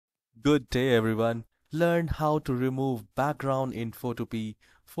Good day, everyone. Learn how to remove background in Photopea.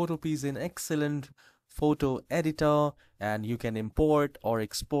 Photopea is an excellent photo editor, and you can import or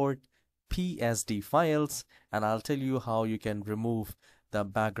export PSD files. And I'll tell you how you can remove the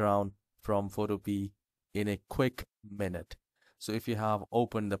background from Photopea in a quick minute. So if you have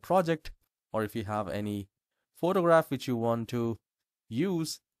opened the project, or if you have any photograph which you want to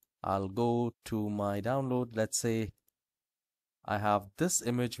use, I'll go to my download. Let's say I have this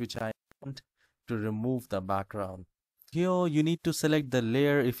image which I want to remove the background. Here you need to select the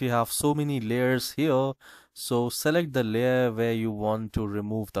layer if you have so many layers here. So select the layer where you want to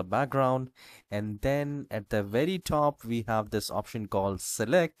remove the background, and then at the very top we have this option called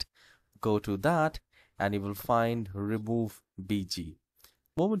select. Go to that and you will find remove BG.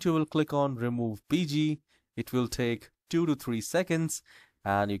 The moment you will click on remove BG, it will take 2 to 3 seconds,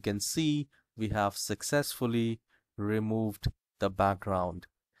 and you can see we have successfully removed the background.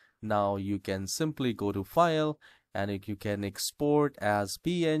 Now you can simply go to file and you can export as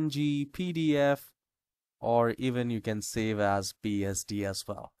PNG, PDF, or even you can save as PSD as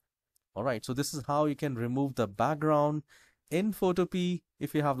well. Alright, so this is how you can remove the background in Photopea.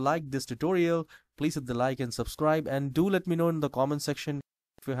 If you have liked this tutorial, please hit the like and subscribe, and do let me know in the comment section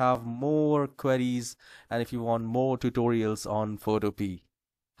if you have more queries and if you want more tutorials on Photopea.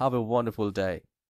 Have a wonderful day.